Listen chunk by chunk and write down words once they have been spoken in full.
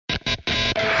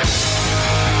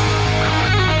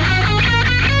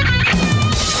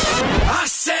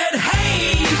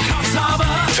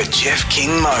Jeff King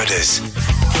Motors.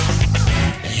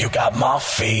 You got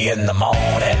Moffee in the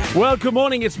morning. Well, good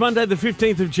morning. It's Monday, the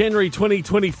 15th of January,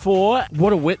 2024.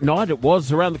 What a wet night it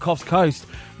was around the Coffs Coast.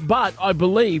 But I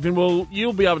believe, and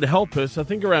you'll be able to help us, I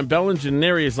think around Bellingen and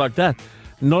areas like that,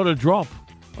 not a drop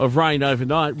of rain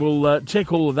overnight. We'll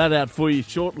check all of that out for you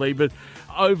shortly. But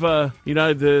over,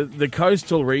 the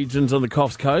coastal regions on the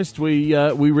Coffs Coast, we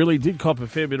really did cop a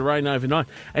fair bit of rain overnight.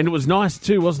 And it was nice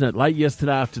too, wasn't it? Late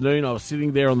yesterday afternoon, I was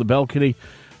sitting there on the balcony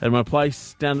at my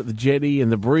place down at the jetty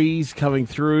and the breeze coming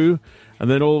through,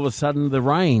 and then all of a sudden the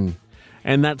rain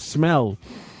and that smell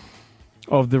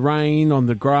of the rain on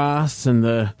the grass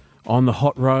and on the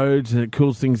hot roads, and it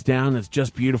cools things down. It's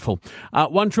just beautiful.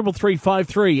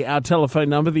 133353, our telephone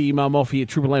number, the email moffee at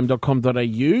triplem.com.au.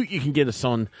 You can get us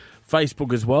on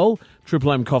Facebook as well.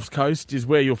 Triple M Coffs Coast is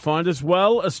where you'll find us.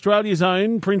 Well, Australia's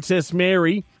own Princess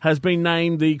Mary has been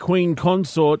named the Queen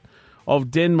Consort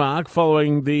of Denmark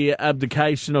following the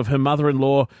abdication of her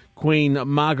mother-in-law, Queen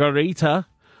Margarita.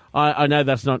 I know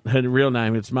that's not her real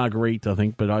name. It's Marguerite, I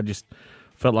think, but I just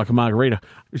felt like a margarita.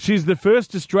 She's the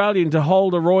first Australian to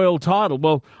hold a royal title.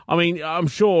 Well, I mean, I'm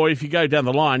sure if you go down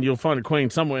the line, you'll find a queen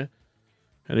somewhere.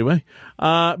 Anyway,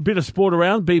 bit of sport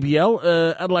around,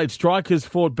 BBL. Adelaide Strikers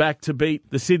fought back to beat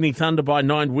the Sydney Thunder by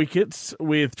 9 wickets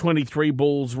with 23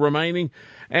 balls remaining.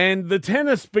 And the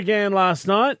tennis began last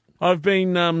night. I've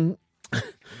been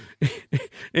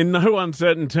in no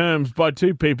uncertain terms by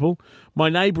two people, my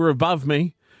neighbour above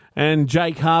me and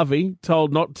Jake Harvey,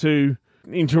 told not to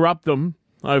interrupt them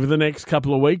over the next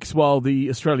couple of weeks while the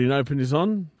Australian Open is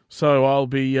on. So I'll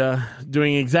be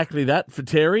doing exactly that for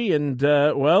Terry. And,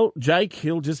 Jake,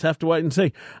 he'll just have to wait and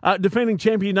see. Defending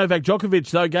champion Novak Djokovic,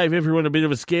 though, gave everyone a bit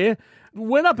of a scare.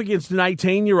 Went up against an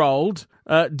 18-year-old,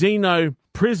 Dino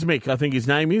Prismic, I think his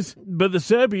name is. But the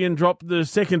Serbian dropped the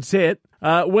second set.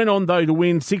 Went on, though, to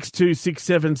win 6-2,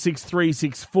 6-7, 6-3,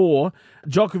 6-4.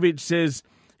 Djokovic says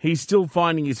he's still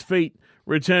finding his feet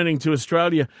returning to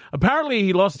Australia. Apparently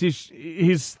he lost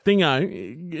his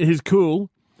cool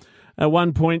at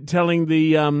one point, telling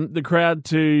the crowd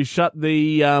to shut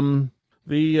no,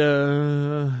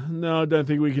 I don't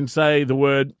think we can say the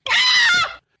word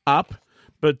up,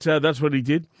 but that's what he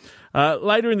did.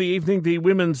 Later in the evening, the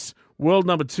women's world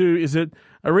number 2 is it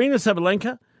Arina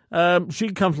Sabalenka. She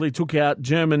comfortably took out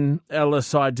German Ella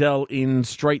Seidel in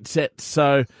straight sets.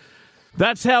 So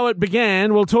that's how it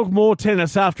began. We'll talk more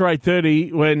tennis after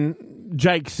 8:30 when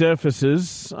Jake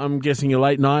surfaces. I'm guessing a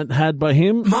late night had by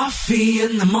him. Moffee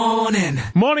in the morning.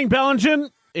 Morning,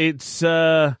 Bellingen. It's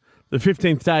the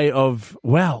 15th day of,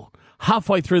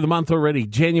 halfway through the month already,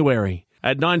 January.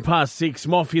 At 6:09,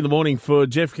 Moffee in the morning for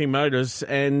Jeff King Motors,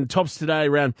 and tops today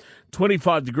around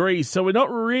 25 degrees. So we're not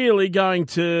really going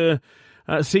to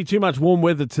see too much warm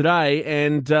weather today,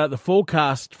 and the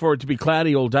forecast for it to be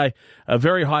cloudy all day, a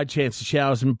very high chance of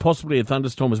showers and possibly a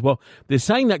thunderstorm as well. They're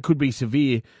saying that could be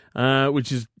severe,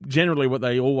 which is generally what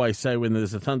they always say when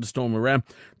there's a thunderstorm around.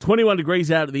 21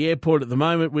 degrees out at the airport at the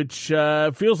moment, which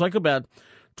feels like about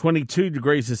 22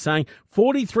 degrees is saying.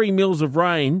 43 mils of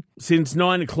rain since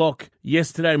 9 o'clock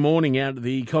yesterday morning out at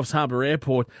the Coffs Harbour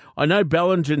Airport. I know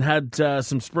Bellingen had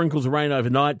some sprinkles of rain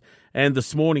overnight and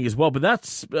this morning as well, but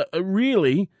that's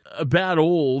really about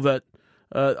all that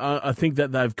I think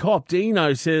that they've copped.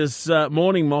 Eno says,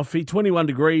 morning Moffee, 21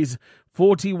 degrees,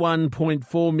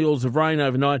 41.4 mils of rain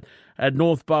overnight at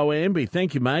North Boambi.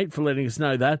 Thank you, mate, for letting us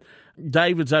know that.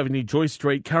 David's over near Joyce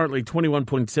Street, currently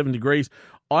 21.7 degrees.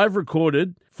 I've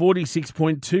recorded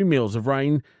 46.2 mils of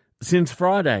rain since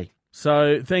Friday.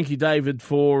 So thank you, David,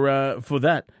 for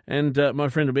that. And my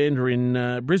friend Amanda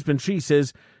in Brisbane, she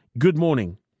says, good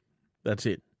morning. That's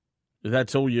it.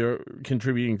 That's all you're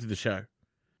contributing to the show.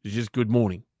 It's just good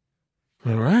morning.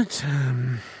 All right.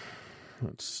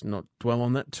 Let's not dwell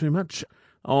on that too much.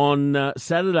 On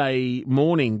Saturday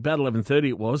morning, about 11:30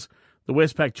 it was, the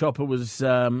Westpac chopper was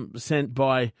sent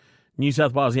by New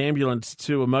South Wales ambulance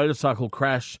to a motorcycle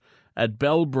crash at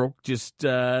Bellbrook,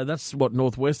 that's what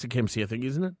northwest of Kempsey, I think,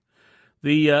 isn't it?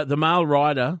 The male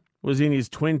rider was in his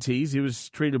 20s. He was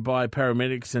treated by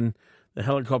paramedics and the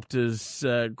helicopter's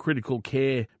critical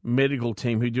care medical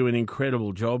team, who do an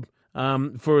incredible job,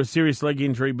 for a serious leg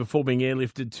injury before being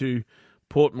airlifted to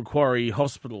Port Macquarie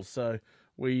Hospital. So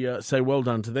we say well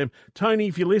done to them. Tony,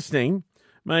 if you're listening,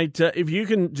 mate, if you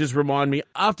can just remind me,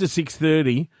 after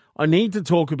 6:30, I need to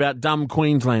talk about dumb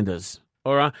Queenslanders.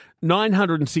 All right,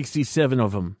 967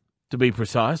 of them, to be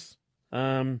precise.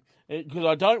 Because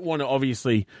I don't want to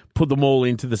obviously put them all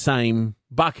into the same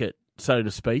bucket, so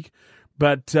to speak.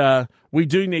 But we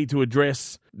do need to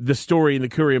address the story in the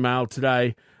Courier Mail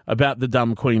today about the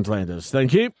dumb Queenslanders.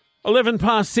 Thank you. 11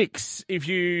 past 6. If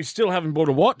you still haven't bought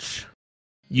a watch,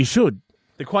 you should.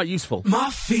 They're quite useful.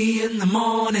 Moffee in the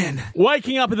morning.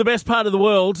 Waking up in the best part of the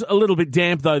world. A little bit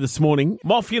damp, though, this morning.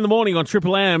 Moffee in the morning on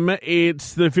Triple M.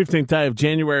 It's the 15th day of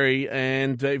January.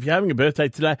 And if you're having a birthday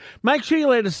today, make sure you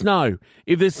let us know.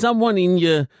 If there's someone in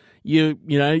your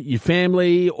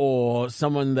family or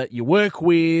someone that you work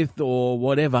with or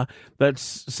whatever that's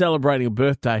celebrating a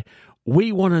birthday,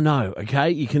 we want to know, okay?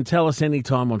 You can tell us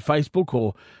anytime on Facebook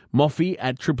or Moffee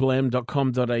at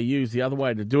triplem.com.au is the other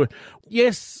way to do it.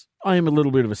 Yes, I am a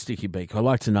little bit of a sticky beak. I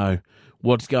like to know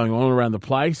what's going on around the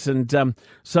place. And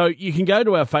so you can go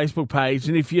to our Facebook page,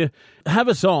 and if you have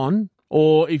us on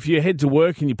or if you head to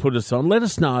work and you put us on, let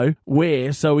us know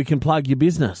where so we can plug your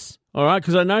business, all right?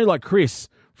 Because I know, like Chris,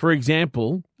 for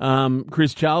example,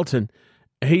 Chris Charlton,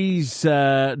 he's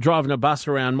driving a bus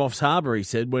around Moffs Harbour, he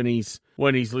said, when he's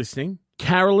listening.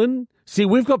 Carolyn, see,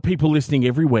 we've got people listening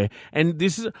everywhere. And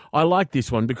I like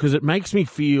this one because it makes me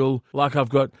feel like I've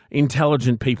got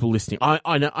intelligent people listening.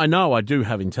 I know I do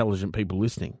have intelligent people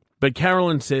listening. But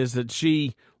Carolyn says that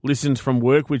she listens from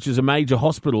work, which is a major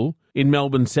hospital in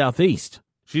Melbourne southeast.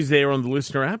 She's there on the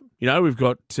listener app. You know, we've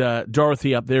got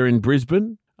Dorothy up there in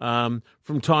Brisbane. From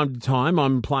time to time,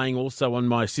 I'm playing also on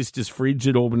my sister's fridge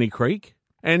at Albany Creek.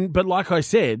 But like I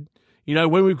said, you know,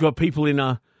 when we've got people in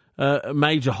a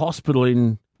major hospital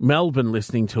in Melbourne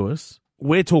listening to us,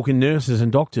 we're talking nurses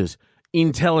and doctors,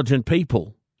 intelligent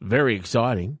people. Very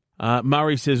exciting.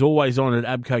 Murray says, always on at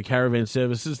Abco Caravan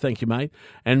Services. Thank you, mate.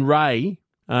 And Ray,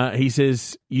 he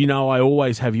says, you know, I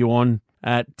always have you on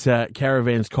at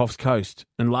Caravans Coffs Coast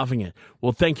and loving it.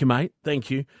 Well, thank you, mate.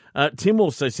 Thank you. Tim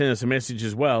also sent us a message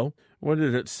as well. What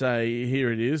did it say?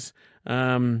 Here it is.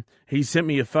 He sent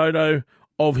me a photo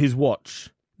of his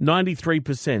watch.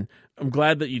 93%. I'm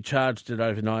glad that you charged it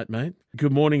overnight, mate.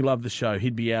 Good morning, love the show.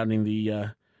 He'd be out in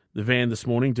the van this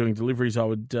morning doing deliveries, I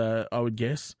would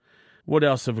guess. What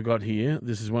else have I got here?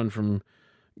 This is one from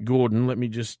Gordon. Let me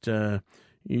just...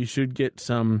 you should get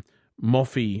some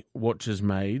Moffee watches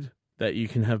made that you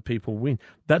can have people win.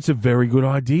 That's a very good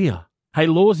idea. Hey,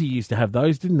 Lawsy used to have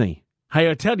those, didn't he? Hey,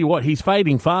 I tell you what, he's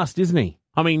fading fast, isn't he?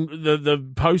 I mean,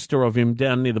 the poster of him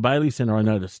down near the Bailey Centre, I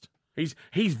noticed.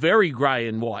 He's very grey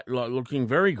and white, like looking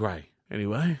very grey.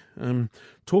 Anyway,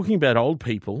 talking about old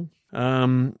people,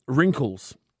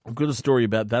 wrinkles. I've got a story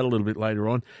about that a little bit later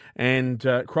on. And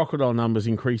crocodile numbers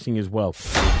increasing as well.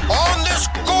 On this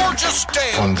gorgeous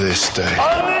day. On this day.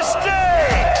 On this day.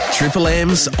 Triple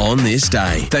M's On This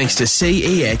Day, thanks to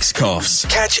CEX Coffs.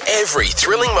 Catch every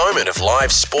thrilling moment of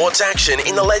live sports action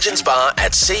in the Legends Bar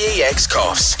at CEX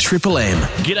Coffs. Triple M.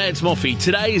 G'day, it's Moffee.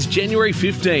 Today is January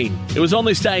 15. It was on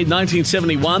this day in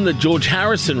 1971 that George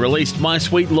Harrison released My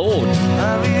Sweet Lord.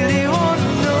 I really want to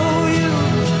know you.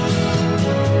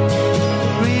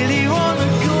 Really want to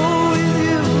go with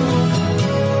you.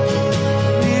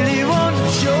 Really want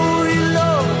to show you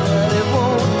love, but it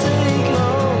won't take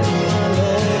long.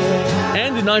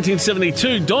 And in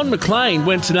 1972, Don McLean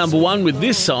went to number one with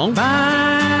this song.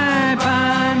 Bye,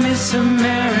 bye, Miss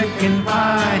American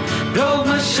Pie. Drove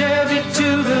my Chevy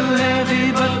to the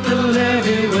levee, but the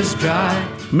levee was dry.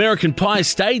 American Pie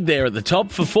stayed there at the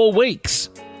top for 4 weeks.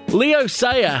 Leo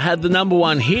Sayer had the number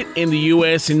one hit in the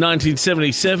US in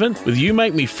 1977 with You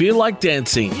Make Me Feel Like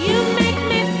Dancing. You make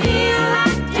me feel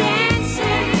like dancing.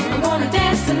 I'm gonna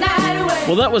dance the night away.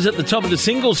 Well, that was at the top of the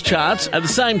singles charts. At the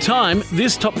same time,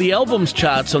 this topped the albums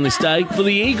charts on this day for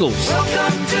the Eagles.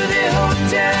 Welcome to the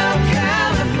Hotel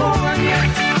California.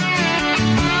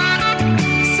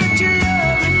 Such a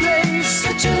lovely place,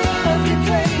 such a lovely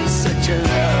place, such a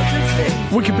lovely place.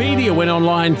 Wikipedia went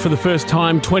online for the first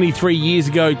time 23 years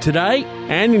ago today,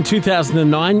 and in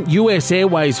 2009, US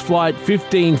Airways Flight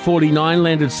 1549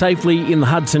 landed safely in the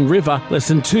Hudson River less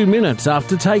than 2 minutes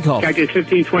after takeoff. Cactus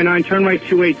 1529, turn right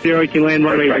 280, you can land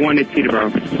runway 1 at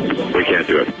Teterboro. We can't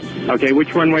do it. Okay,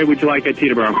 which runway would you like at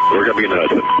Teterboro? We're going to be in the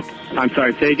Hudson. I'm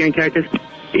sorry, say again, Cactus.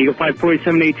 Eagle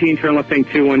 54718, turn left thing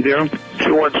 210.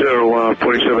 210,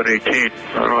 4718.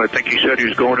 I think he said he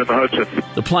was going in the Hudson.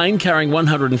 The plane, carrying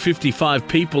 155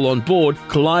 people on board,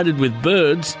 collided with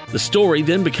birds. The story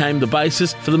then became the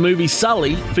basis for the movie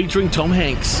Sully, featuring Tom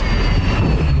Hanks.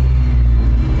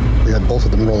 We had both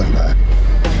of them rolling by.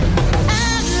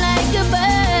 I'm like a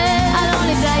bird. I'll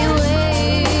only fly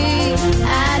away.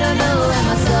 I don't know where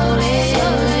my soul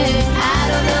is. I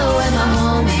don't know where my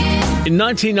home is. In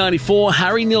 1994,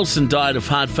 Harry Nilsson died of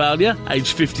heart failure,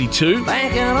 aged 52.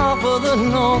 Banking off of the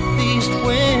northeast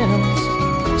winds,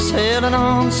 sailing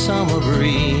on summer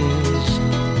breeze,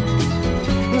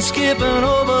 and skipping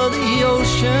over the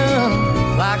ocean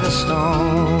like a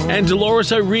stone. And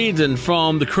Dolores O'Riordan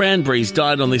from the Cranberries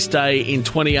died on this day in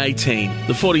 2018.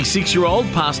 The 46-year-old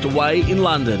passed away in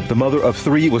London. The mother of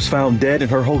 3 was found dead in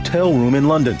her hotel room in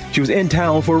London. She was in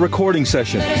town for a recording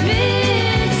session.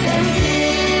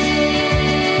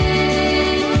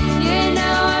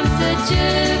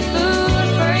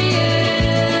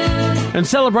 And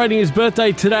celebrating his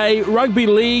birthday today, rugby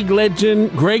league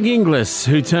legend Greg Inglis,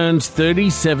 who turns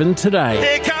 37 today.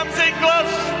 Here comes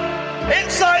Inglis.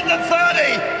 Inside the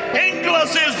 30.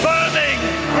 Inglis is burning.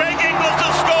 Greg Inglis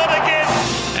has scored again.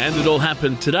 And it all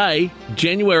happened today,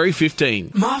 January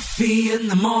 15. Moffee in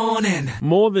the morning.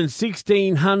 More than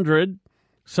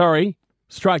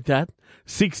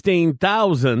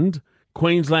 16,000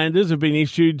 Queenslanders have been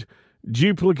issued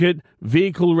duplicate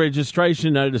vehicle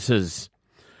registration notices.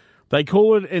 They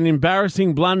call it an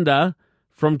embarrassing blunder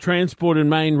from Transport and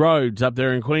Main Roads up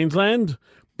there in Queensland.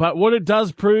 But what it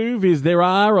does prove is there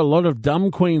are a lot of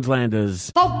dumb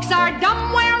Queenslanders. Folks are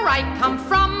dumb where I come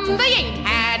from. They ain't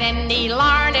had any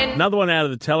learning. Another one out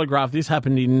of the Telegraph. This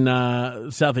happened in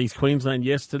southeast Queensland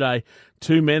yesterday.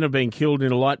 2 men have been killed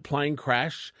in a light plane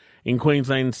crash in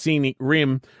Queensland's Scenic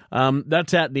Rim.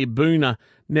 That's out near Boona.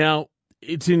 Now,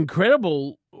 it's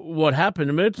incredible what happened.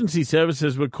 Emergency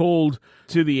services were called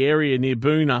to the area near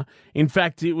Boona. In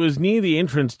fact, it was near the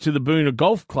entrance to the Boona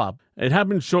Golf Club. It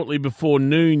happened shortly before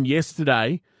noon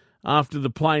yesterday after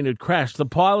the plane had crashed. The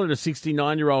pilot, a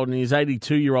 69-year-old, and his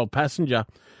 82-year-old passenger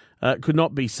could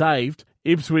not be saved.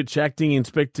 Ipswich Acting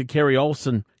Inspector Kerry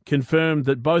Olsen confirmed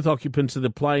that both occupants of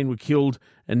the plane were killed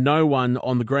and no one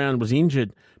on the ground was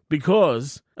injured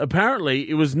because apparently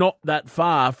it was not that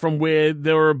far from where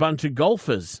there were a bunch of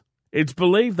golfers. It's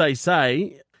believed, they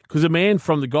say, because a man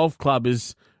from the golf club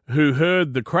who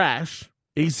heard the crash,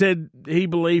 he said he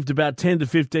believed about 10 to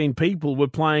 15 people were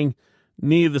playing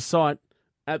near the site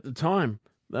at the time.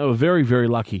 They were very, very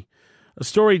lucky. A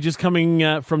story just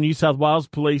coming from New South Wales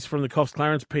Police from the Coffs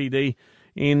Clarence PD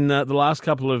in the last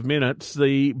couple of minutes.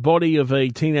 The body of a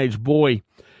teenage boy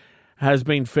has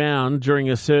been found during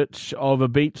a search of a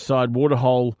beachside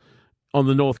waterhole on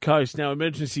the north coast. Now,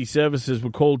 emergency services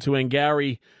were called to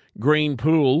Angourie Green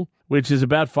Pool, which is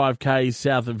about 5 k's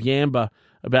south of Yamba,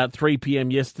 about 3 p.m.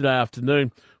 yesterday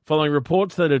afternoon, following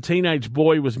reports that a teenage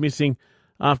boy was missing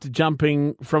after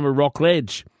jumping from a rock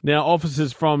ledge. Now,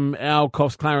 officers from our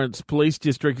Coffs Clarence Police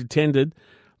District attended.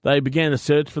 They began a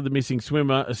search for the missing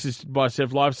swimmer, assisted by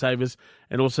Surf Lifesavers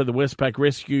and also the Westpac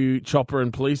Rescue Chopper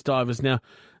and police divers. Now,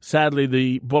 sadly,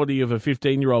 the body of a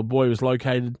 15-year-old boy was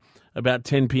located about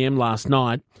 10 p.m. last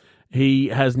night. He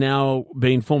has now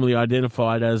been formally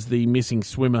identified as the missing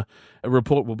swimmer. A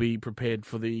report will be prepared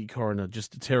for the coroner.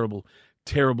 Just a terrible,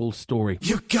 terrible story.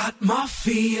 You got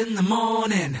Moffee in the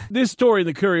morning. This story in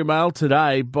the Courier Mail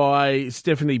today by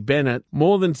Stephanie Bennett.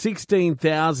 More than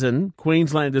 16,000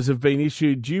 Queenslanders have been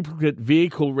issued duplicate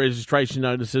vehicle registration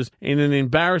notices in an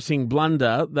embarrassing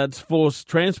blunder that's forced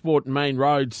Transport and Main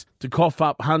Roads to cough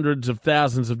up hundreds of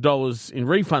thousands of dollars in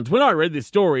refunds. When I read this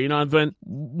story, and I went,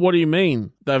 what do you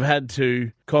mean they've had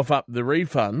to cough up the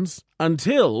refunds?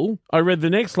 Until I read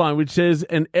the next line, which says,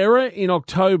 an error in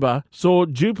October saw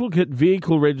duplicate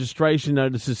vehicle registration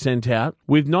notices sent out,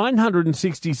 with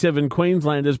 967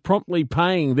 Queenslanders promptly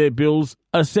paying their bills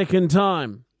a second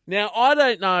time. Now, I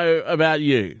don't know about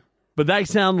you, but they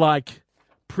sound like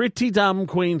pretty dumb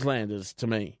Queenslanders to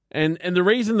me. And the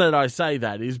reason that I say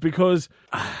that is because,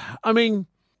 I mean,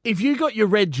 if you got your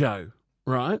Rego,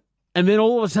 right, and then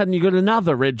all of a sudden you got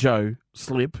another Rego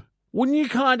slip, wouldn't you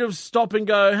kind of stop and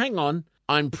go, hang on,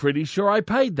 I'm pretty sure I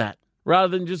paid that,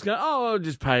 rather than just go, oh, I'll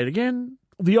just pay it again?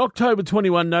 The October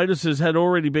 21 notices had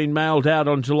already been mailed out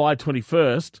on July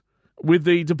 21st, with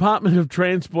the Department of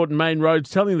Transport and Main Roads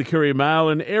telling the Courier Mail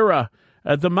an error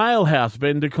at the mail house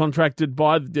vendor contracted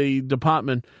by the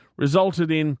department resulted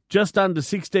in just under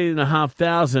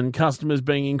 16,500 customers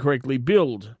being incorrectly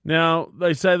billed. Now,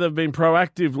 they say they've been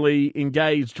proactively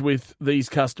engaged with these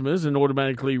customers and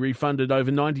automatically refunded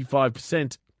over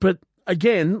 95%. But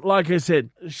again, like I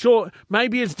said, sure,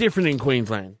 maybe it's different in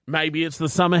Queensland. Maybe it's the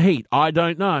summer heat. I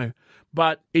don't know.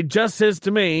 But it just says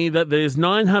to me that there's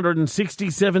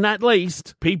 967 at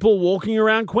least people walking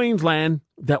around Queensland.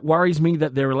 That worries me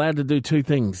that they're allowed to do two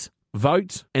things: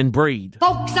 vote and breed.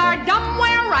 Folks are dumb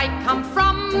where I come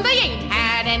from. They ain't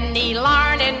had any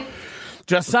learning.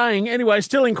 Just saying. Anyway,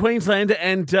 still in Queensland,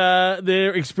 and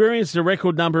they experienced a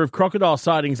record number of crocodile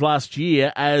sightings last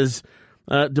year as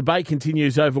debate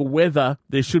continues over whether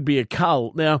there should be a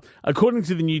cull. Now, according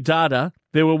to the new data,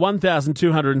 there were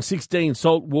 1,216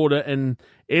 saltwater and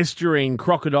estuarine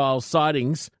crocodile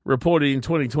sightings reported in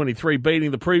 2023,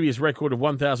 beating the previous record of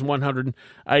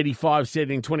 1,185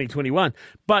 set in 2021.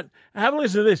 But have a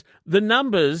listen to this. The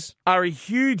numbers are a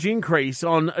huge increase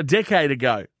on a decade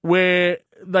ago, where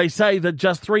they say that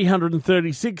just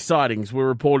 336 sightings were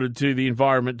reported to the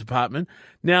Environment Department.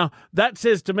 Now, that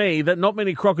says to me that not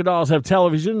many crocodiles have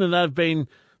television and they've been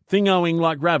thingoing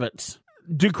like rabbits.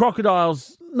 Do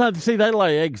crocodiles... No, see, they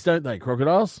lay eggs, don't they,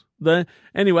 crocodiles?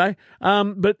 Anyway,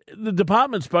 but the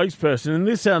department spokesperson, and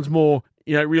this sounds more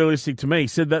realistic to me,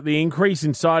 said that the increase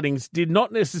in sightings did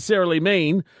not necessarily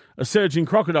mean a surge in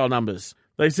crocodile numbers.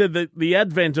 They said that the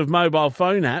advent of mobile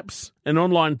phone apps and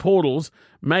online portals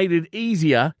made it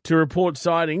easier to report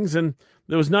sightings, and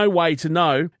there was no way to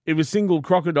know if a single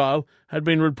crocodile had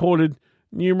been reported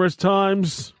numerous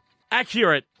times.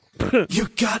 Accurate. You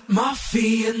got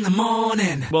Moffee in the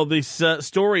morning. Well, this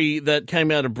story that came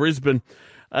out of Brisbane,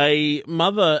 a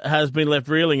mother has been left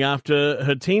reeling after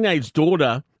her teenage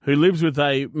daughter, who lives with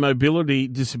a mobility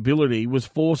disability, was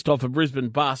forced off a Brisbane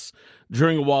bus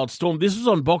during a wild storm. This was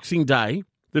on Boxing Day.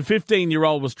 The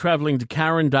 15-year-old was travelling to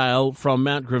Carindale from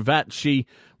Mount Gravatt. She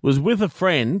was with a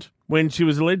friend when she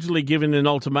was allegedly given an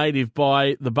ultimatum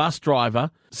by the bus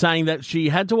driver, saying that she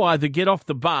had to either get off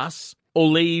the bus or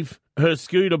leave her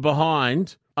scooter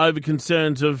behind over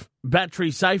concerns of battery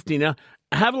safety. Now,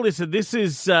 have a listen. This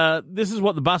is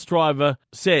what the bus driver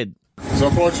said. So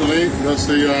unfortunately, that's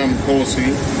the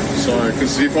policy. So,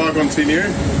 because if I continue,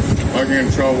 I can get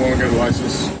in trouble and get a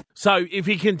license. So if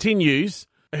he continues,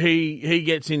 he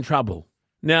gets in trouble.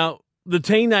 Now, the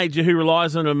teenager who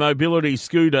relies on a mobility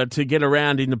scooter to get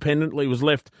around independently was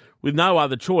left with no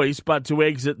other choice but to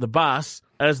exit the bus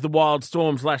as the wild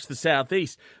storms lashed the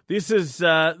southeast. This is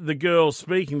the girl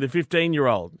speaking, the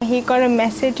 15-year-old. He got a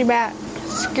message about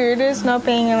scooters not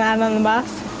being allowed on the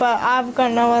bus, but I've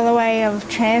got no other way of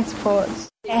transport.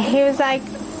 He was like,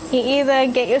 you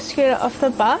either get your scooter off the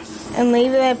bus and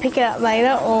leave it there, pick it up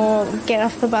later, or get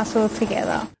off the bus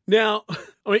altogether. Now,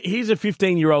 I mean, here's a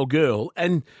 15-year-old girl,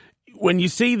 and when you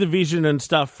see the vision and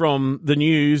stuff from the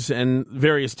news and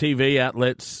various TV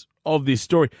outlets of this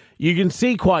story, you can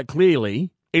see quite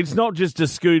clearly it's not just a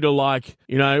scooter like,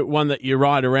 one that you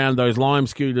ride around, those Lime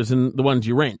scooters and the ones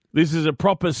you rent. This is a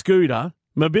proper scooter,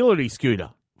 mobility scooter,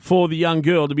 for the young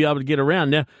girl to be able to get around.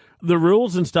 Now, the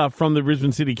rules and stuff from the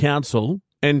Brisbane City Council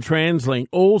and TransLink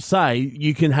all say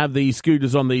you can have these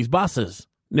scooters on these buses.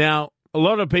 Now, a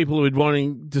lot of people who are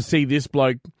wanting to see this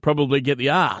bloke probably get the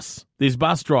arse, this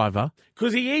bus driver,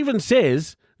 because he even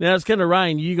says, now it's going to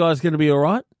rain, you guys going to be all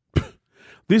right?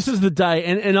 This is the day,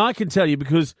 and I can tell you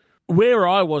because where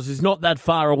I was is not that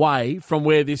far away from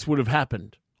where this would have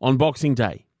happened on Boxing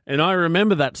Day. And I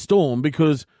remember that storm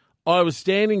because I was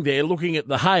standing there looking at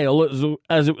the hail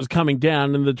as it was coming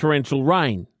down and the torrential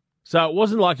rain. So it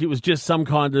wasn't like it was just some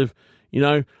kind of,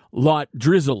 light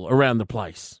drizzle around the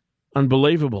place.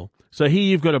 Unbelievable. So here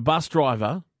you've got a bus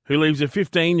driver who leaves a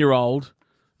 15-year-old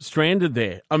stranded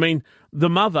there. I mean, the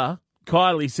mother,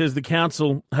 Kylie, says the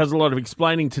council has a lot of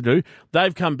explaining to do.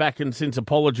 They've come back and since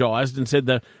apologised and said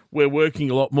that we're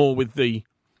working a lot more with the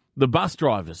bus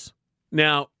drivers.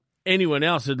 Now, anyone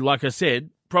else would, like I said,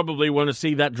 probably want to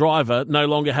see that driver no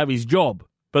longer have his job.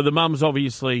 But the mum's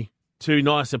obviously too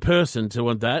nice a person to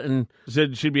want that and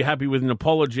said she'd be happy with an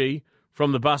apology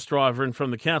from the bus driver and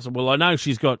from the council. Well, I know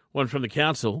she's got one from the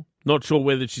council. Not sure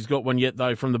whether she's got one yet,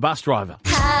 though, from the bus driver.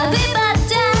 Happy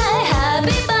birthday,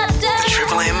 The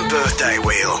Triple M birthday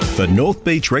wheel. The North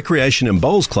Beach Recreation and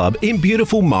Bowls Club in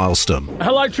beautiful Milestone.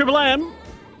 Hello, Triple M.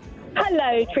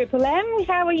 Hello, Triple M.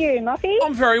 How are you, Moffee?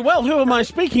 I'm very well. Who am I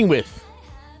speaking with?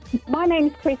 My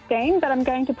name's Christine, but I'm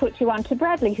going to put you on to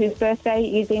Bradley, whose birthday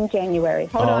is in January.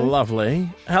 Hold on. Lovely.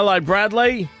 Hello,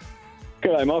 Bradley.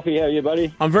 G'day, Moffee. How are you,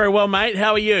 buddy? I'm very well, mate.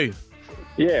 How are you?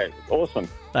 Yeah, awesome.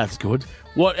 That's good.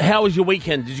 How was your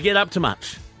weekend? Did you get up to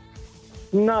much?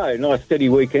 No, nice steady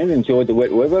weekend. Enjoyed the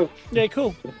wet weather. Yeah,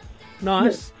 cool.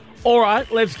 Nice. Yeah. All right,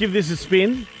 let's give this a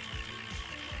spin.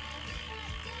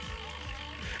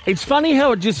 It's funny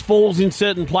how it just falls in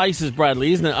certain places,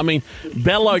 Bradley, isn't it? I mean,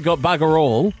 Bello got bugger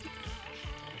all,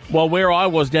 while where I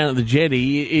was down at the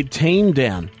jetty, it teamed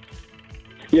down.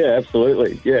 Yeah,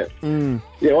 absolutely. Yeah.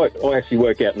 Yeah, I actually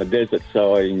work out in the desert,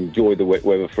 so I enjoy the wet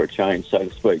weather for a change, so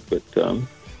to speak. But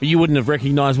you wouldn't have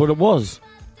recognised what it was.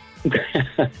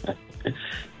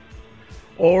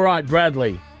 All right,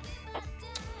 Bradley.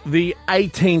 The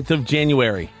 18th of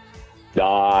January. No,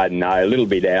 a little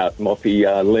bit out. Moffee,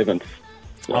 11th.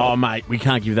 So. Oh, mate, we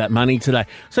can't give that money today.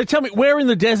 So tell me, where in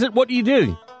the desert, what do you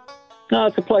do? No,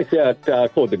 it's a place out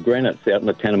called the Granites out in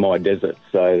the Tanami Desert.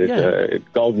 So there's a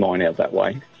gold mine out that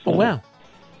way. So, oh, wow.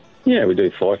 Yeah, we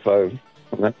do FIFO,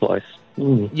 from that place.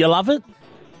 Mm. You love it?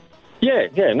 Yeah,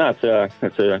 no,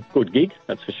 it's a good gig,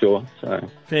 that's for sure. So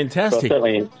fantastic. So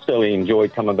I certainly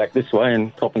enjoyed coming back this way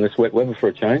and topping this wet weather for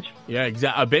a change. Yeah,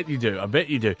 exactly. I bet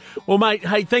you do. Well, mate,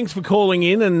 hey, thanks for calling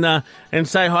in and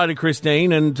say hi to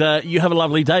Christine, and you have a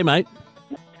lovely day, mate.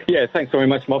 Yeah, thanks very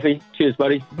much, Moffee. Cheers,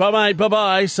 buddy. Bye, mate.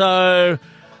 Bye-bye. So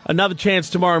another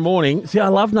chance tomorrow morning. See, I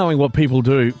love knowing what people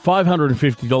do.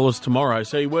 $550 tomorrow.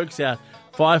 So he works out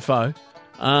FIFO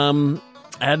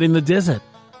out in the desert.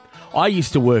 I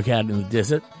used to work out in the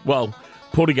desert. Well,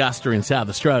 Port Augusta in South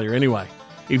Australia anyway.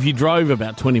 If you drove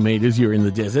about 20 metres, you're in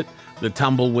the desert. The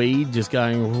tumbleweed just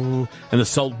going, ooh, and the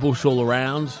salt bush all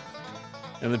around.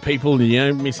 And the people,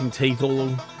 missing teeth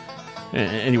all.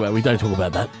 Anyway, we don't talk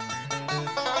about that.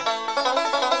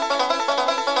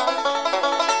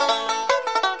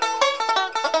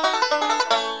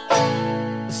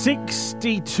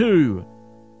 $62,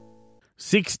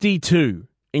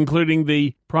 including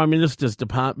the Prime Minister's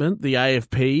Department, the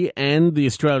AFP and the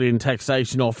Australian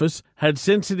Taxation Office, had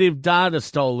sensitive data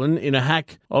stolen in a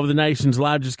hack of the nation's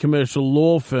largest commercial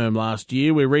law firm last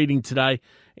year. We're reading today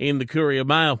in the Courier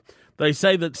Mail. They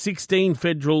say that 16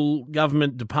 federal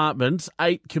government departments,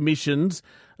 8 commissions,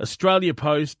 Australia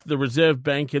Post, the Reserve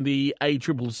Bank and the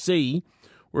ACCC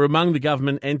were among the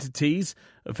government entities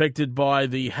affected by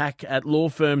the hack at law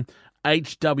firm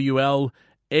HWL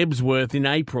Ebsworth in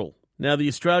April. Now, the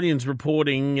Australian's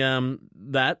reporting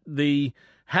that the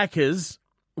hackers,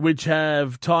 which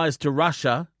have ties to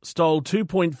Russia, stole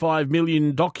 2.5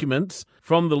 million documents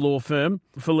from the law firm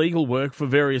for legal work for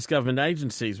various government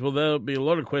agencies. Well, there'll be a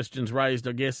lot of questions raised,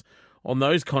 I guess, on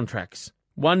those contracts.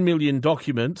 1 million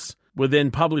documents were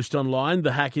then published online.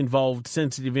 The hack involved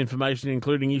sensitive information,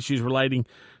 including issues relating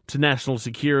to national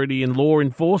security and law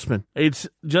enforcement. It's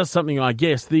just something, I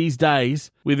guess, these days,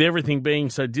 with everything being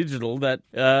so digital, that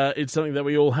it's something that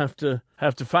we all have to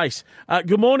face.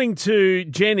 Good morning to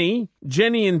Jenny.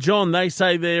 Jenny and John, they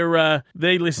say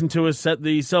they listen to us at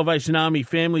the Salvation Army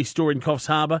family store in Coffs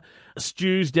Harbour.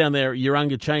 Stu's down there at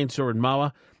Urunga Chainsaw and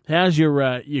Mower. How's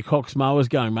your Cox mowers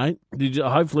going, mate?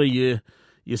 Hopefully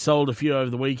you sold a few over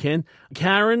the weekend.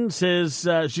 Karen says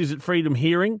she's at Freedom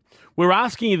Hearing. We're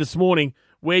asking you this morning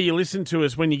where you listen to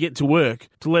us when you get to work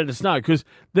to let us know, because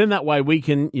then that way we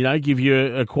can, give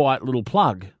you a quiet little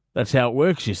plug. That's how it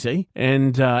works, you see.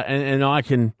 And I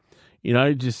can,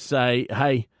 just say,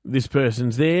 hey, this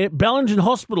person's there. Bellingen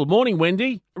Hospital. Morning,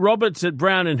 Wendy. Robert's at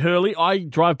Brown and Hurley. I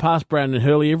drive past Brown and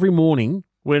Hurley every morning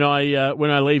when I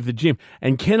leave the gym.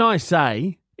 And can I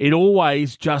say, it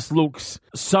always just looks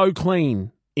so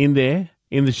clean in there,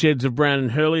 in the sheds of Brown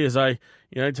and Hurley, as I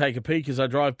take a peek as I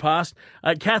drive past.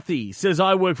 Kathy says,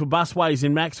 I work for Busways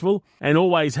in Maxville and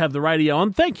always have the radio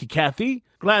on. Thank you, Kathy.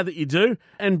 Glad that you do.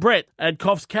 And Brett at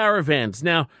Coffs Caravans.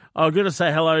 Now, I've got to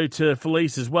say hello to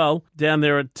Felice as well, down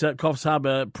there at Coffs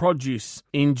Harbour Produce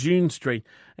in June Street.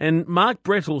 And Mark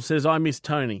Brettle says, I miss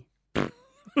Tony.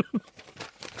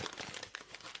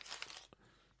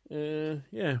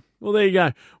 Yeah. Well, there you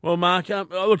go. Well, Mark,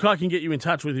 look, I can get you in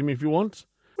touch with him if you want.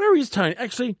 Where is Tony?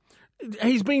 Actually,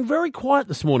 he's been very quiet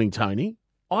this morning, Tony.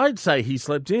 I'd say he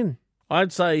slept in.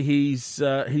 I'd say he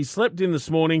slept in this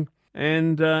morning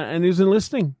and isn't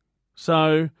listening.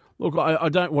 So, look, I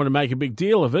don't want to make a big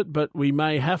deal of it, but we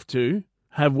may have to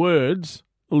have words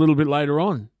a little bit later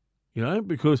on,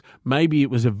 because maybe it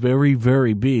was a very,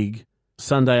 very big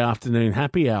Sunday afternoon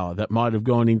happy hour that might have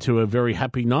gone into a very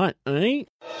happy night, eh?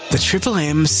 The Triple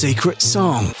M secret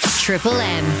song. Triple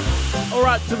M. All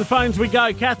right, to the phones we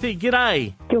go. Kathy,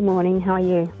 g'day. Good morning, how are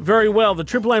you? Very well. The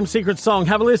Triple M secret song.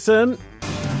 Have a listen.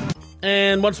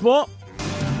 And what's more?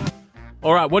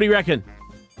 All right, what do you reckon?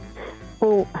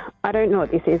 Well, I don't know what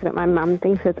this is, but my mum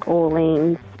thinks it's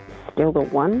Orleans. Still the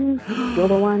one? Still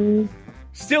the one?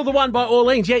 Still the One by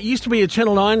Orleans. Yeah, it used to be a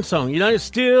Channel 9 song.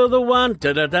 Still the one,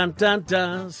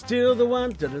 da-da-dun-dun-dun. Still the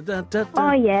one, da-da-dun-dun-dun.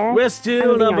 Oh, yeah. We're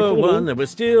still number one, and we're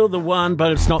still the one,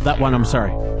 but it's not that one, I'm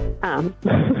sorry.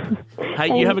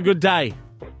 Hey, you have a good day.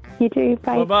 You too,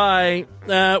 bye.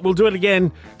 Bye-bye. We'll do it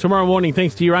again tomorrow morning,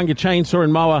 thanks to Urunga Chainsaw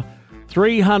and Mower.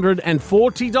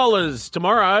 $340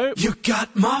 tomorrow. You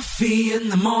got Moffee in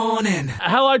the morning.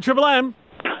 Hello, Triple M.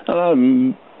 Hello,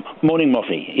 morning,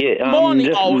 Moffee. Yeah,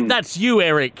 morning. That's you,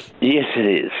 Eric. Yes,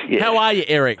 it is. Yes. How are you,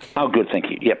 Eric? Oh, good,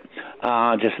 thank you. Yep.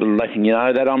 Just letting you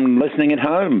know that I'm listening at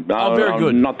home. Very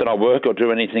good. Not that I work or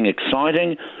do anything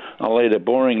exciting. I lead a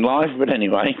boring life, but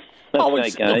anyway,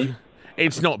 that's okay. Look,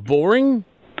 it's not boring.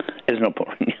 It's not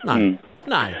boring. No.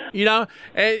 No,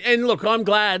 and look, I'm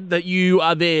glad that you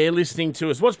are there listening to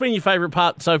us. What's been your favourite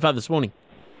part so far this morning?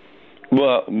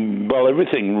 Well,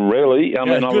 everything really. I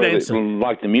mean, I good really answer.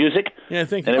 like the music Yeah,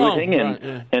 thank you. and everything, Oh, and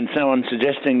right, and someone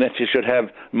suggesting that you should have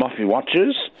Moffee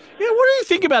watches. Yeah, what do you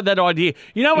think about that idea?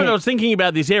 You know what I was thinking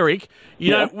about this, Eric?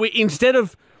 You know, instead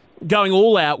of going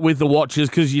all out with the watches,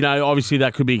 because, you know, obviously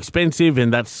that could be expensive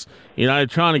and that's, you know,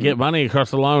 trying to get money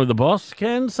across the line with the boss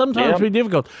can sometimes be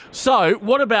difficult. So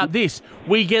what about this?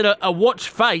 We get a watch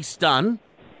face done.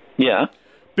 Yeah.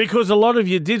 Because a lot of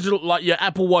your digital, like your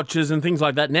Apple Watches and things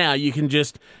like that now, you can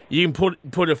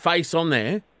put a face on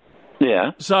there.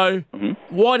 Yeah. So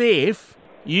what if,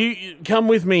 you come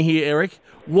with me here, Eric,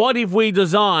 what if we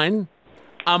design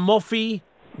a Moffee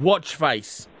watch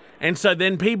face? And so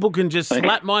then people can just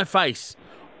slap my face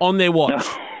on their watch.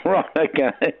 Right,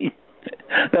 okay.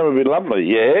 That would be lovely,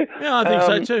 yeah. Yeah, I think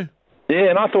so too. Yeah,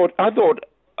 and I thought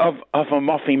of a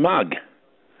Moffee mug.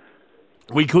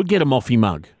 We could get a Moffee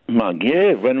mug.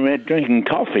 Yeah, when we're drinking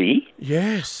coffee.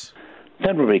 Yes.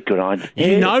 That would be a good idea.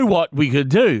 You know what we could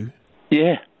do?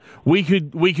 Yeah. We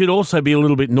could also be a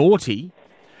little bit naughty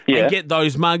and get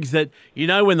those mugs that, you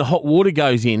know, when the hot water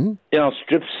goes in. Yeah,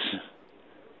 strips.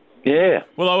 Yeah.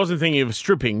 Well, I wasn't thinking of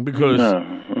stripping because,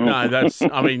 no, that's,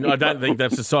 I mean, I don't think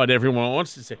that's the side everyone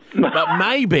wants to see. But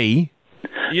maybe,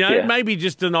 you know, maybe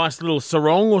just a nice little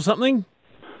sarong or something.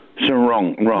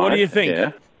 Sarong, right. What do you think?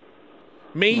 Yeah.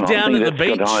 Me down at the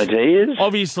beach. Good ideas.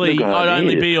 Obviously, I'd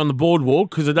only be on the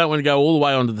boardwalk because I don't want to go all the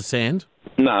way onto the sand.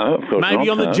 No, of course not. Maybe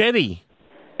on the jetty.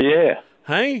 Yeah.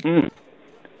 Hey?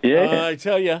 Yeah. I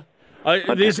tell you,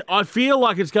 I feel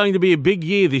like it's going to be a big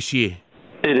year this year.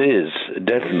 It is,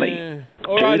 definitely. Yeah.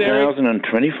 All right,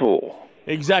 2024.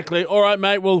 Exactly. All right,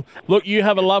 mate. Well, look, you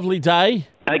have a lovely day.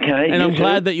 Okay. And I'm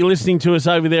glad that you're listening to us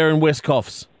over there in West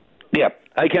Coffs. Yep.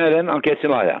 Okay, then. I'll catch you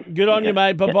later. Good on you,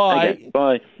 mate. Bye-bye. Okay,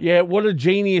 bye. Yeah, what a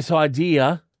genius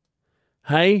idea.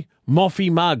 Hey,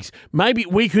 Moffee mugs. Maybe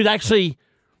we could actually,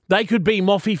 they could be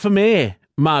Moffee for Mayor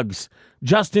mugs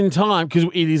just in time because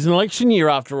it is an election year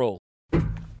after all.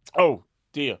 Oh,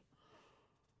 dear.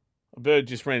 A bird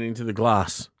just ran into the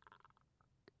glass.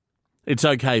 It's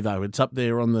okay, though. It's up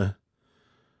there on the...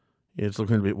 Yeah, it's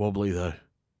looking a bit wobbly, though.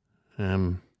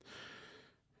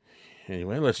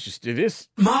 Anyway, let's just do this.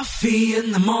 Moffee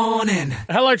in the morning.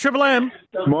 Hello, Triple M.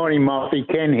 Morning, Moffee.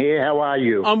 Ken here. How are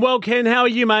you? I'm well, Ken. How are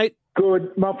you, mate?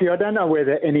 Good. Moffee, I don't know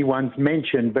whether anyone's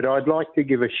mentioned, but I'd like to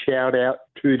give a shout-out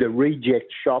to the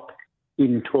Reject Shop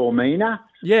in Tormina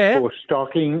for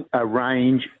stocking a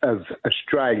range of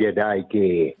Australia Day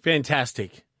gear.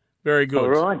 Fantastic. Very good. All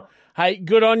right. Hey,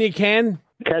 good on you, Ken.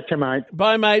 Catch you, mate.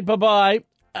 Bye, mate. Bye-bye.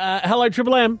 Hello,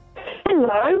 Triple M.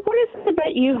 Hello. What is it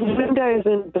about you windows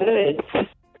and birds?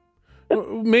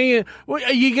 Me?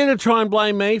 Are you going to try and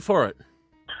blame me for it?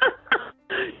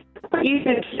 What you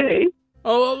did too.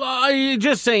 Oh, it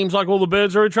just seems like all the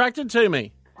birds are attracted to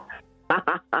me.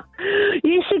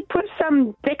 You should put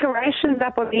some decorations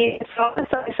up on the inside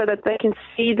so that they can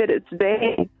see that it's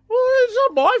there. Well, it's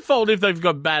not my fault if they've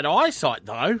got bad eyesight,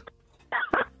 though.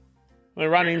 They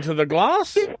run into the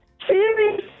glass.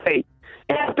 Seriously.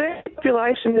 Our bird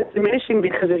population is diminishing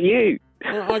because of you.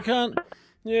 I can't...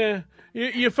 Yeah.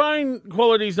 Your phone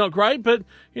quality's not great, but,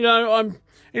 you know,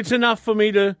 it's enough for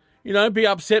me to, you know, be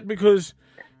upset because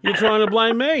you're trying to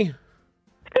blame me.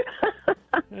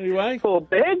 Anyway. Poor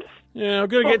birds. Yeah, I've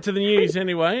got to get to the news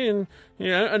anyway, and, you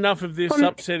know, enough of this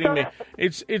upsetting me.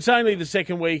 It's only the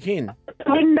second week in.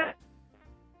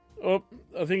 Oh,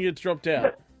 I think it's dropped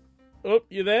out. Oh,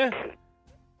 you there?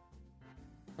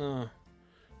 Oh,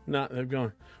 no, they've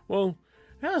gone. Well,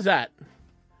 how's that?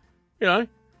 You know.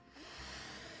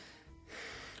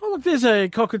 Oh, look, there's a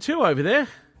cockatoo over there.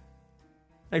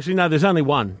 Actually, no, there's only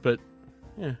one, but,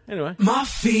 yeah, anyway.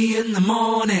 Moffee in the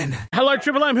morning. Hello,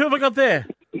 Triple M. Who have I got there?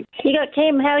 You got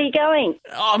Kim. How are you going?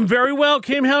 Oh, I'm very well,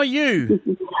 Kim. How are you?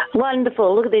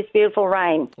 Wonderful. Look at this beautiful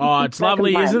rain. Oh, it's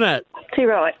lovely, isn't it? Too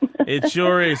right. It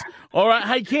sure is. All right.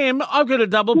 Hey, Kim, I've got a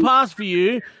double pass for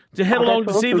you to head along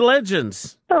to see the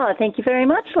Legends. Oh, thank you very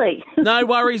much, Lee. No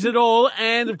worries at all.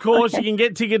 And, of course, you can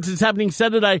get tickets. It's happening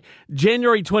Saturday,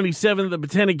 January 27th at the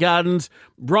Botanic Gardens.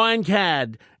 Brian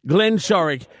Cadd, Glenn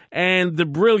Shorrock, and the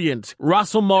brilliant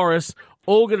Russell Morris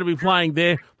all going to be playing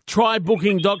there.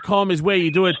 Trybooking.com is where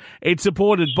you do it. It's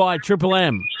supported by Triple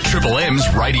M. Triple M's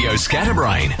Radio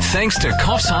Scatterbrain, thanks to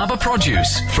Coffs Harbour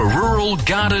Produce for rural,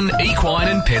 garden, equine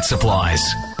and pet supplies.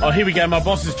 Oh, here we go. My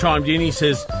boss has chimed in. He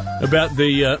says about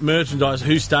the merchandise.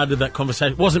 Who started that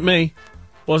conversation? Wasn't me.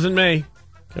 Wasn't me.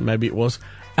 Okay, maybe it was.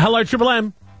 Hello, Triple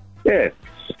M. Yeah.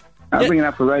 I'm ringing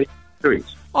up for Radio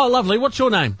Series. Oh, lovely. What's your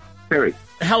name? Terry.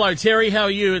 Hello, Terry. How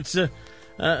are you? It's a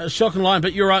shocking line,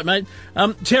 but you're right, mate.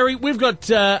 Terry, we've got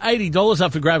 $80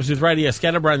 up for grabs with Radio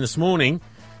Scatterbrain this morning.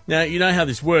 Now, you know how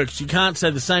this works. You can't say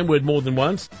the same word more than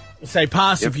once. Say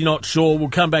pass if you're not sure. We'll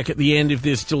come back at the end if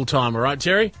there's still time. All right,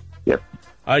 Terry? Yep.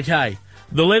 Okay.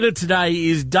 The letter today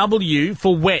is W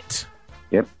for wet.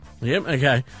 Yep. Yep,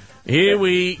 okay. Here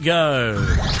we go.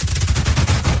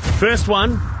 First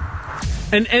one,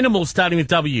 an animal starting with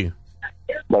W.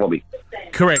 Wallaby.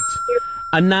 Correct.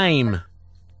 A name.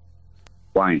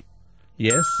 Wayne.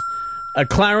 Yes. A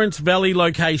Clarence Valley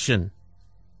location.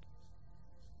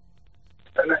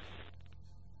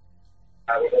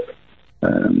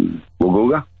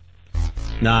 Woolgoolga.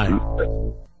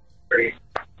 No.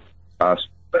 Pass.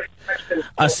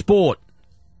 A sport.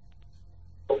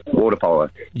 Water polo.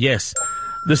 Yes.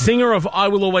 The singer of I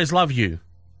Will Always Love You.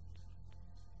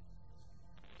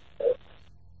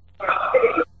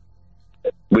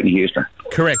 Whitney Houston.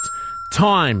 Correct.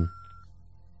 Time.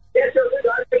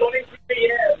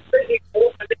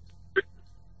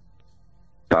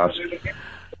 Pass.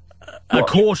 A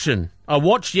caution. A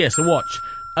watch? Yes, a watch.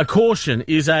 A caution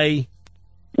is a...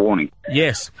 Warning.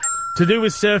 Yes. To do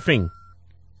with surfing.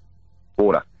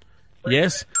 Water.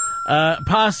 Yes.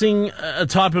 Passing a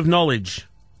type of knowledge.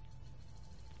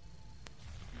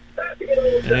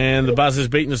 And the buzzer's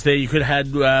beaten us there. You could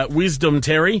have had wisdom,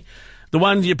 Terry. The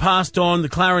one you passed on, the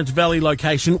Clarence Valley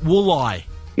location, Wooleye.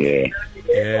 Yeah.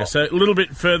 Yeah, so a little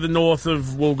bit further north of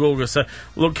Woolgoolga. So,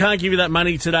 look, can't give you that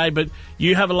money today, but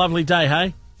you have a lovely day,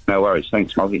 hey? No worries.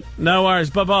 Thanks, Moffee. No worries.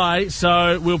 Bye-bye.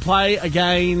 So we'll play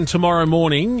again tomorrow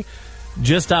morning,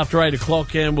 just after 8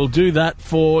 o'clock, and we'll do that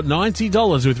for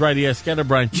 $90 with Radio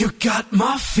Scatterbrain. You got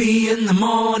Moffee in the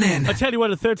morning. I tell you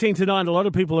what, at 13 to 9, a lot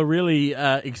of people are really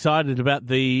excited about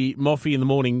the Moffee in the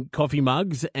morning coffee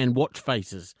mugs and watch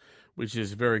faces, which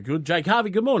is very good. Jake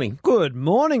Harvey, good morning. Good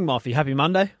morning, Moffee. Happy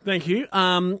Monday. Thank you.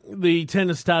 The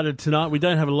tennis started tonight. We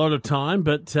don't have a lot of time,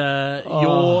 but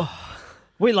you're...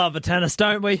 We love a tennis,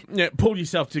 don't we? Yeah, pull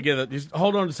yourself together. Just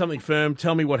hold on to something firm.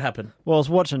 Tell me what happened. Well, I was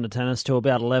watching the tennis till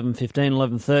about 11:15,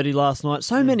 11:30 last night.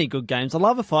 So many good games. I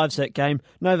love a 5-set game.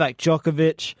 Novak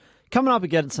Djokovic coming up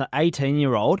against an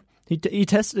 18-year-old. He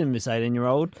tested him, this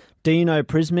 18-year-old. Dino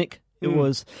Prismic. It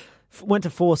was... Went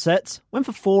to 4 sets. Went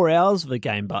for 4 hours of a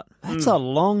game, but that's a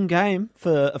long game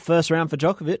for a first round for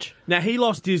Djokovic. Now, he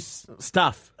lost his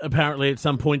stuff, apparently, at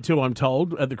some point too, I'm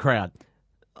told, at the crowd.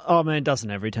 Oh, man,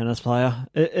 doesn't every tennis player?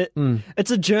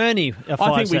 It's a journey,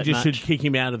 I think we just should kick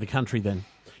him out of the country then.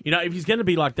 You know, if he's going to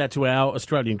be like that to our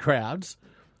Australian crowds,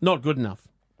 not good enough.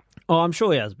 Oh, I'm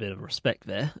sure he has a bit of respect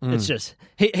there. It's just,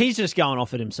 he's just going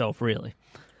off at himself, really.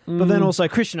 But then also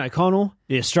Christian O'Connell,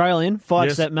 the Australian,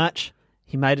 5-set match.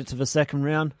 He made it to the second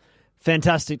round.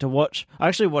 Fantastic to watch. I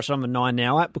actually watched it on the 9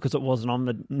 Now app because it wasn't on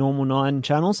the normal 9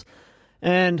 channels.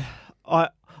 And I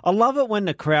love it when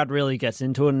the crowd really gets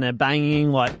into it and they're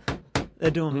banging, like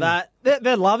they're doing that.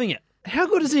 They're loving it. How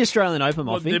good is the Australian Open,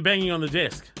 Moffee? Well, they're banging on the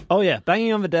desk. Oh, yeah.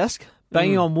 Banging on the desk,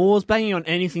 banging on walls, banging on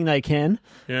anything they can.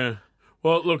 Yeah.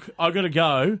 Well, look, I've got to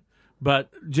go, but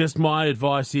just my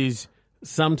advice is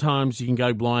sometimes you can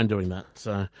go blind doing that.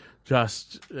 So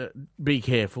just be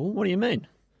careful. What do you mean?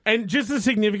 And just the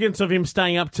significance of him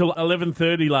staying up till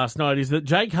 11:30 last night is that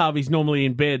Jake Harvey's normally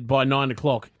in bed by 9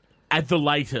 o'clock. At the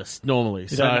latest, normally.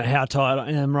 You don't know how tired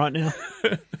I am right now.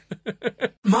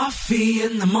 Moffee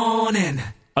in the morning.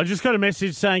 I just got a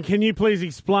message saying, can you please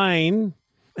explain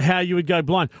how you would go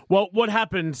blind? Well, what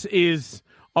happens is,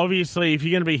 obviously, if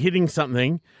you're going to be hitting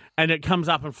something and it comes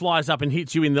up and flies up and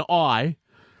hits you in the eye,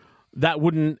 that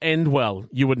wouldn't end well,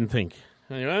 you wouldn't think.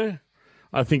 Anyway,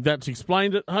 I think that's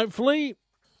explained it, hopefully.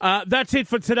 That's it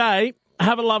for today.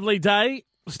 Have a lovely day.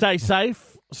 Stay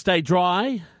safe. Stay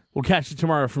dry. We'll catch you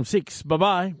tomorrow from 6.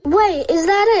 Bye-bye. Wait, is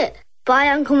that it? Bye,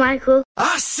 Uncle Michael.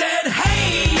 I said,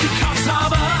 hey, Coffs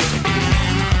Harbour.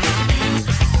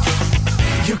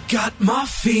 You got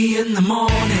Moffee in the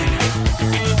morning.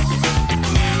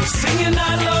 Singing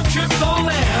I love Triple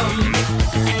M.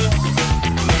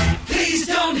 Please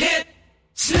don't hit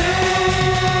snooze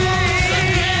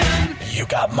again. You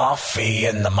got Moffee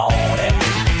in the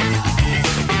morning.